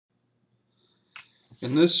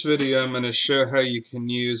In this video, I'm going to show how you can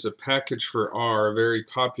use a package for R, a very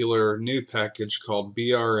popular new package called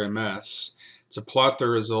brms, to plot the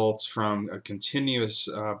results from a continuous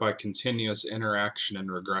by continuous interaction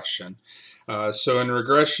and regression. So in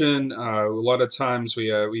regression, a lot of times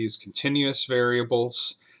we use continuous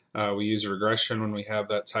variables. We use regression when we have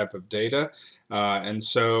that type of data. And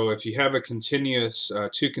so if you have a continuous,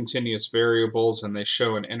 two continuous variables and they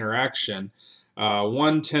show an interaction,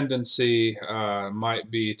 one tendency might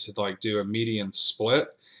be to do a median split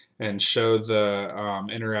and show the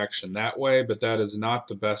interaction that way, but that is not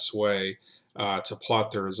the best way to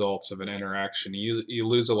plot the results of an interaction. You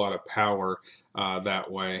lose a lot of power that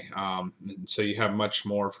way, so you have much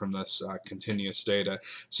more from this continuous data.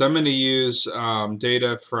 So I'm going to use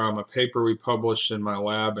data from a paper we published in my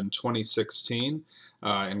lab in 2016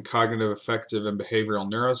 in Cognitive, Affective, and Behavioral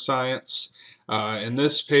Neuroscience. In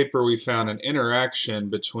this paper, we found an interaction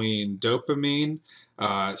between dopamine,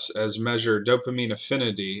 as measured dopamine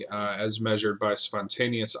affinity, as measured by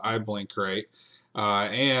spontaneous eye blink rate,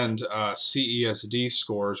 and CESD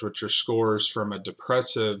scores, which are scores from a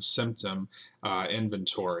depressive symptom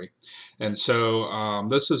inventory. And so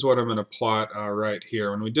this is what I'm going to plot right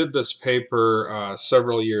here. When we did this paper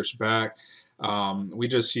several years back, we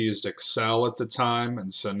just used Excel at the time,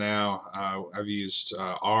 and so now I've used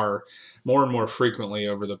R more and more frequently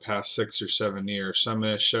over the past 6 or 7 years. So I'm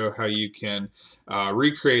going to show how you can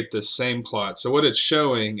recreate this same plot. So what it's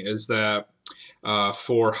showing is that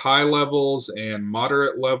for high levels and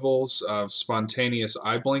moderate levels of spontaneous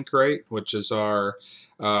eye blink rate, which is our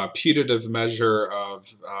putative measure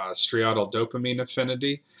of striatal dopamine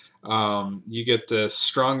affinity, you get this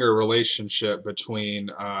stronger relationship between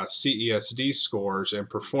CESD scores and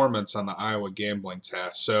performance on the Iowa gambling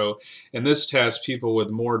test. So in this test, people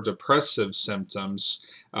with more depressive symptoms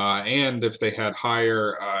and if they had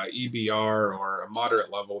higher EBR or a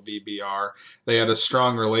moderate level of EBR, they had a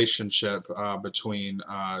strong relationship between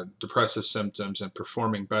depressive symptoms and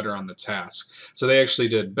performing better on the task. So they actually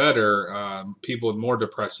did better. People with more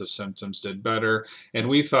depressive symptoms did better, and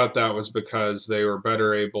we thought that was because they were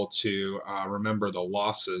better able to remember the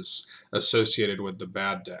losses associated with the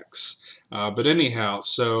bad decks. But anyhow,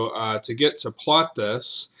 so to get to plot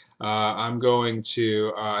this, I'm going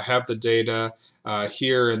to have the data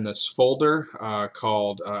here in this folder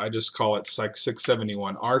called, I just call it Psych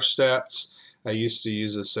 671 RStats. I used to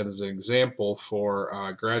use this as an example for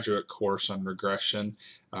a graduate course on regression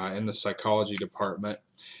in the psychology department.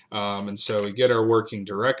 And so we get our working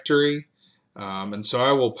directory. And so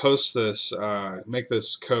I will post this, make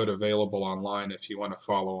this code available online if you want to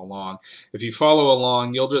follow along. If you follow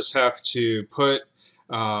along, you'll just have to put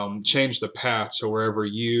change the path to wherever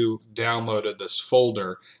you downloaded this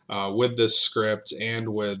folder with this script and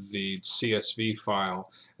with the CSV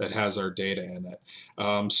file that has our data in it.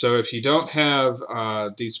 So if you don't have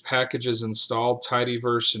these packages installed,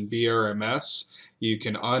 Tidyverse and brms, you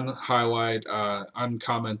can unhighlight,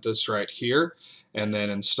 uncomment this right here, and then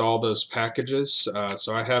install those packages.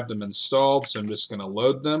 So I have them installed, so I'm just going to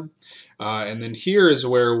load them. And then here is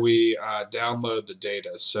where we download the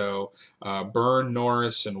data. So Byrne,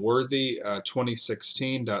 Norris, and Worthy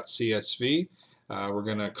 2016.csv. We're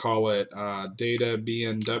going to call it data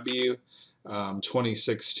BNW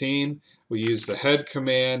 2016. We use the head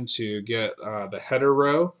command to get the header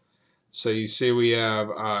row. So you see we have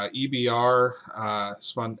EBR,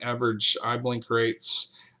 average eye blink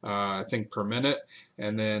rates, I think per minute,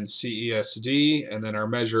 and then CESD, and then our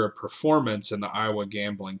measure of performance in the Iowa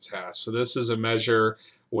gambling test. So this is a measure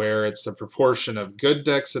where it's the proportion of good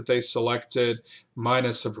decks that they selected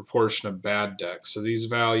minus the proportion of bad decks. So these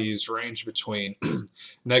values range between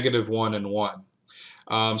 -1 and 1.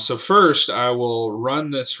 So first, I will run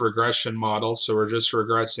this regression model. So we're just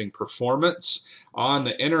regressing performance on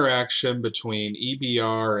the interaction between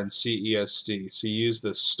EBR and CESD. So you use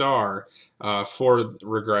the star for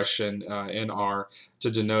regression in R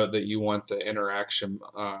to denote that you want the interaction,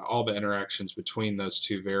 all the interactions between those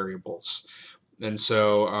two variables. And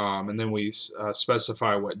so, and then we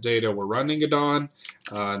specify what data we're running it on,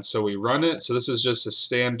 and so we run it. So this is just a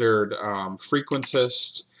standard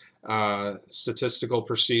frequentist statistical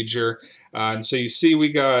procedure, and so you see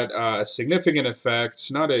we got a significant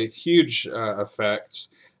effect, not a huge effect,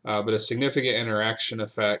 but a significant interaction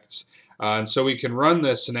effect. And so we can run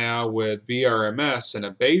this now with brms in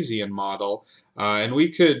a Bayesian model, and we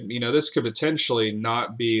could, this could potentially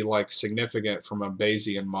not be significant from a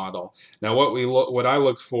Bayesian model. Now, what I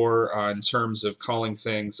look for in terms of calling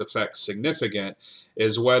things effects significant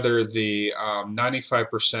is whether the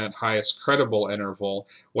 95% highest credible interval,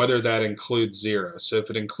 whether that includes 0. So if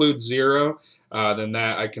it includes 0, then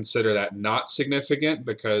that I consider that not significant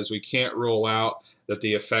because we can't rule out that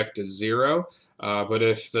the effect is zero. But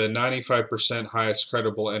if the 95% highest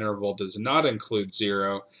credible interval does not include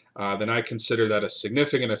zero, then I consider that a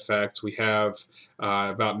significant effect. We have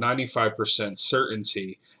about 95%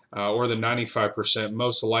 certainty, or the 95%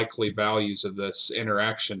 most likely values of this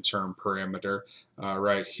interaction term parameter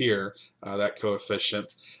right here, that coefficient.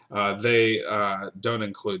 They don't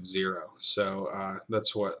include zero. So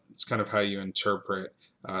it's kind of how you interpret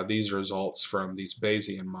these results from these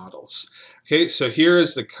Bayesian models. Okay, so here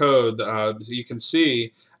is the code. You can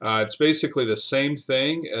see it's basically the same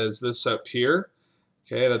thing as this up here.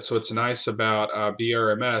 Okay, that's what's nice about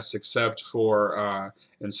brms, except for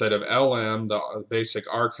instead of lm, the basic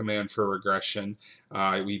R command for regression,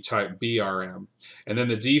 we type brm. And then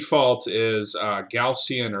the default is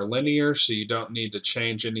Gaussian or linear, so you don't need to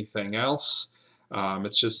change anything else.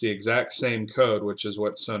 It's just the exact same code, which is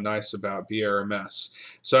what's so nice about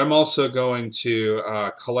brms. So I'm also going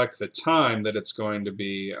to collect the time that it's going to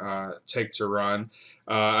be take to run.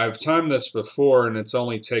 I've timed this before and it's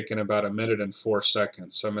only taken about 1 minute and 4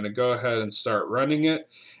 seconds. So I'm going to go ahead and start running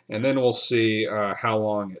it, and then we'll see how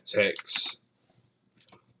long it takes.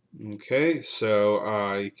 Okay,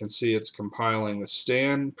 so you can see it's compiling the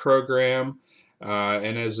Stan program.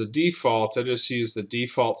 And as a default, I just use the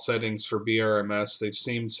default settings for brms. They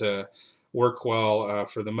seem to work well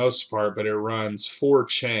for the most part, but it runs 4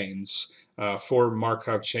 chains, 4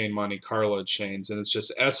 Markov chain Monte Carlo chains, and it's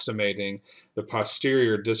just estimating the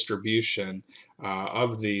posterior distribution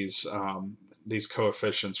of these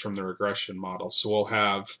coefficients from the regression model. So we'll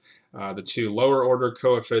have the 2 lower order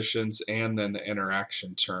coefficients and then the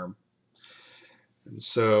interaction term. And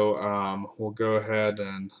so we'll go ahead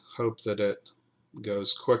and hope that it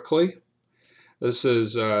goes quickly. This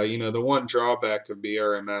is, the one drawback of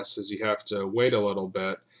brms is you have to wait a little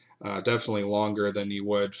bit, definitely longer than you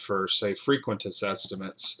would for, say, frequentist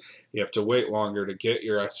estimates. You have to wait longer to get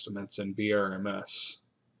your estimates in brms.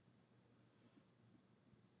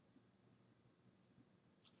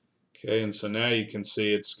 Okay, and so now you can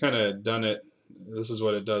see it's kind of done it. This is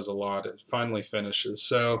what it does a lot. It finally finishes.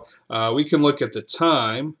 So we can look at the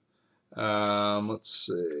time. Let's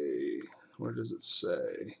see. Where does it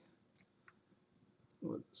say?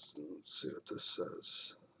 Let's see what this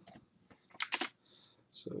says.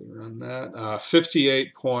 So we run that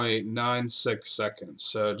 58.96 seconds,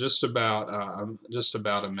 so just about a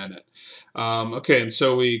minute. Okay, and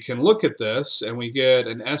so we can look at this and we get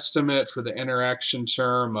an estimate for the interaction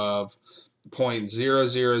term of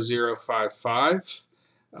 0.00055.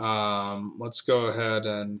 Let's go ahead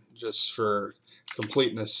and just for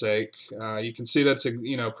completeness sake, you can see that's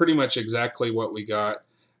pretty much exactly what we got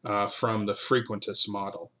from the frequentist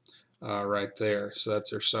model. Right there. So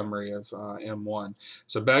that's our summary of M1.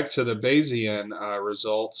 So back to the Bayesian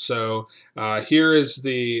results. So here is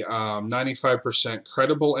the 95%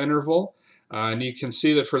 credible interval. And you can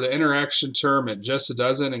see that for the interaction term, it just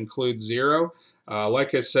doesn't include zero.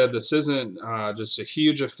 Like I said, this isn't just a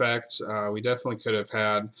huge effect. We definitely could have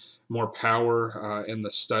had more power in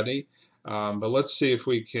the study. But let's see if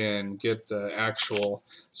we can get the actual,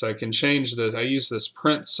 so I can change this. I use this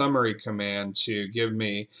print summary command to give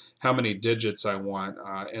me how many digits I want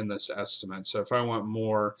in this estimate. So if I want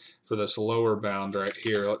more for this lower bound right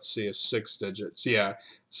here, let's see if 6 digits. Yeah,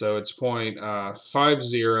 so it's 0.5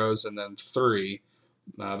 zeros and then 3.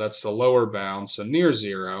 That's the lower bound, so near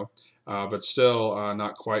 0. But still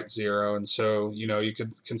not quite 0, and so you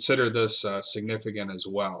could consider this significant as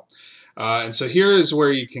well. And so here is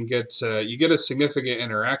where you can get you get a significant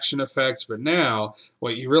interaction effect, but now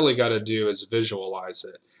what you really got to do is visualize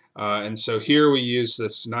it. And so here we use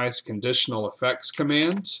this nice conditional effects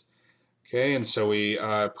command. Okay, and so we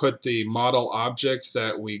put the model object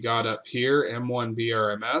that we got up here, M1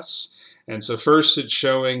 BRMS. And so first it's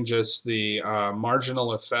showing just the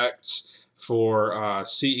marginal effects for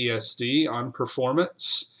CESD on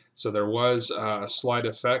performance. So there was a slight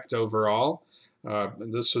effect overall.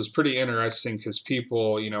 This was pretty interesting because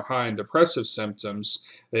people, high in depressive symptoms,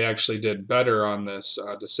 they actually did better on this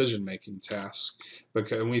decision-making task,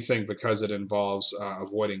 and we think because it involves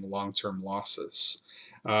avoiding long-term losses.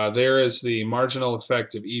 There is the marginal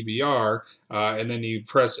effect of EBR, and then you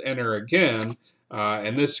press enter again,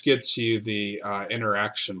 and this gets you the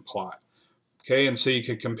interaction plot. Okay, and so you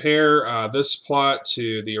could compare this plot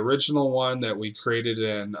to the original one that we created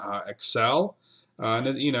in Excel. And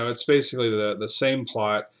it's basically the same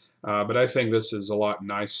plot, but I think this is a lot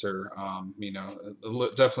nicer.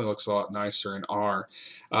 It definitely looks a lot nicer in R.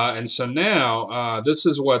 And so now this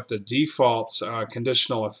is what the default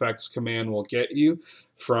conditional effects command will get you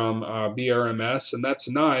from BRMS, and that's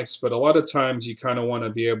nice, but a lot of times you kind of want to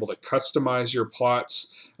be able to customize your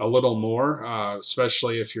plots a little more,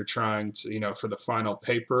 especially if you're trying to, for the final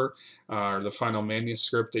paper or the final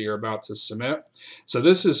manuscript that you're about to submit. So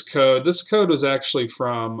this is code. This code was actually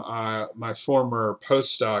from my former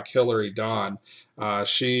postdoc, Hillary Dawn.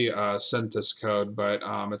 She sent this code, but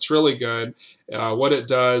it's really good. What it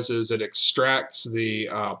does is it extracts the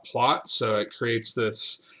plot, so it creates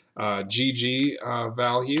this GG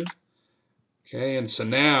value. Okay, and so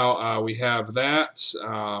now we have that.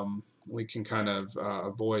 We can kind of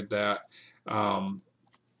avoid that.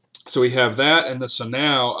 So we have that, and so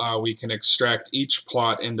now we can extract each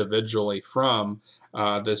plot individually from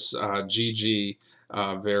this GG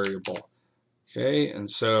variable. Okay, and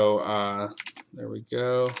so there we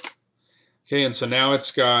go. Okay, and so now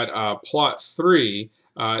it's got plot 3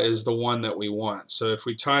 is the one that we want. So if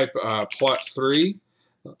we type plot 3,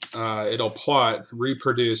 it'll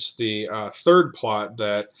reproduce the third plot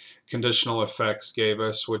that conditional effects gave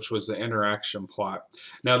us, which was the interaction plot.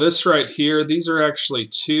 Now this right here, these are actually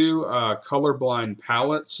two colorblind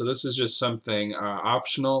palettes, so this is just something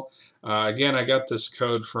optional. Again, I got this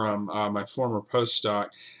code from my former postdoc,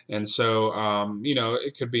 and so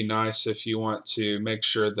it could be nice if you want to make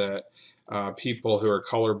sure that people who are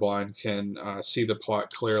colorblind can see the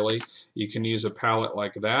plot clearly. You can use a palette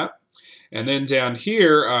like that. And then down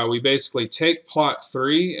here, we basically take plot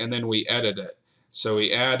 3 and then we edit it. So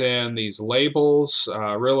we add in these labels.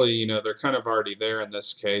 Really, they're kind of already there in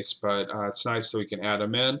this case, but it's nice that we can add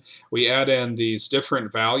them in. We add in these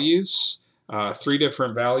different values, 3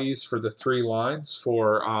 different values for the 3 lines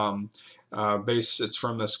for it's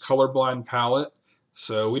from this colorblind palette.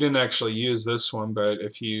 So we didn't actually use this one, but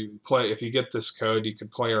if you get this code, you could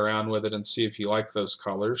play around with it and see if you like those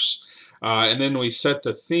colors. And then we set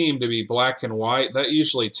the theme to be black and white. That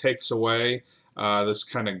usually takes away this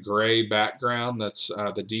kind of gray background that's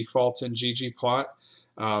the default in ggplot.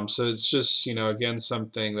 So it's just, again,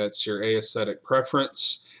 something that's your aesthetic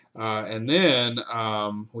preference. And then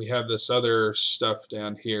we have this other stuff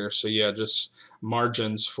down here. So yeah, just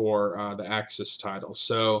margins for the axis title.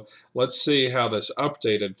 So let's see how this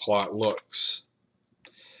updated plot looks.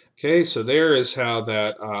 Okay, so there is how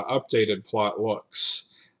that updated plot looks.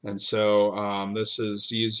 And so this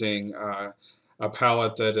is using a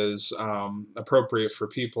palette that is appropriate for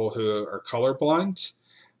people who are colorblind.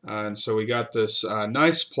 And so we got this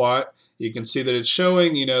nice plot. You can see that it's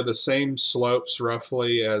showing, the same slopes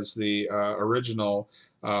roughly as the original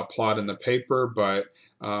plot in the paper, but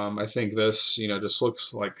I think this, just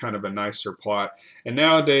looks like kind of a nicer plot. And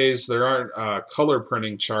nowadays there aren't color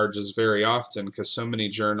printing charges very often because so many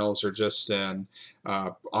journals are just in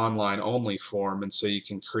online only form, and so you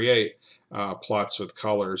can create plots with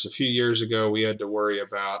colors. A few years ago we had to worry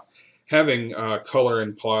about having color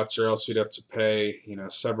in plots, or else we'd have to pay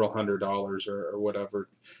several $100s or whatever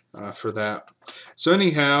for that. So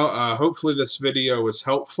anyhow, hopefully this video was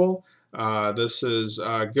helpful. This is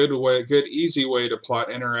a good easy way to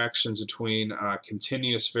plot interactions between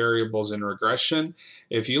continuous variables in regression.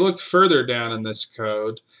 If you look further down in this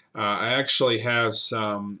code, I actually have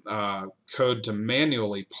some code to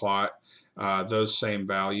manually plot those same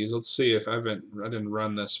values. Let's see if I didn't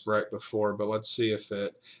run this right before, but let's see if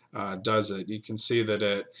it does it. You can see that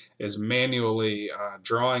it is manually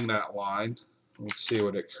drawing that line. Let's see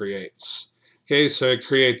what it creates. Okay, so it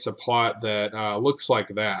creates a plot that looks like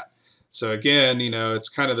that. So again, it's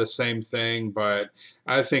kind of the same thing, but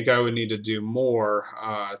I think I would need to do more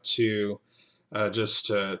to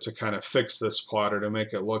kind of fix this plot, or to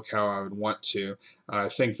make it look how I would want to. I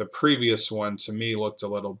think the previous one to me looked a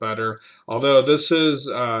little better, although this is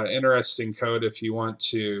interesting code if you want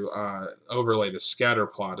to overlay the scatter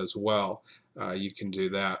plot as well. You can do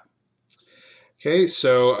that. Okay,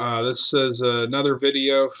 so this is another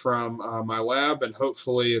video from my lab, and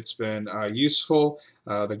hopefully it's been useful.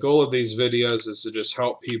 The goal of these videos is to just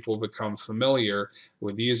help people become familiar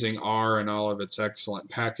with using R and all of its excellent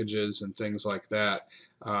packages and things like that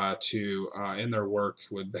in their work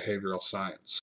with behavioral science.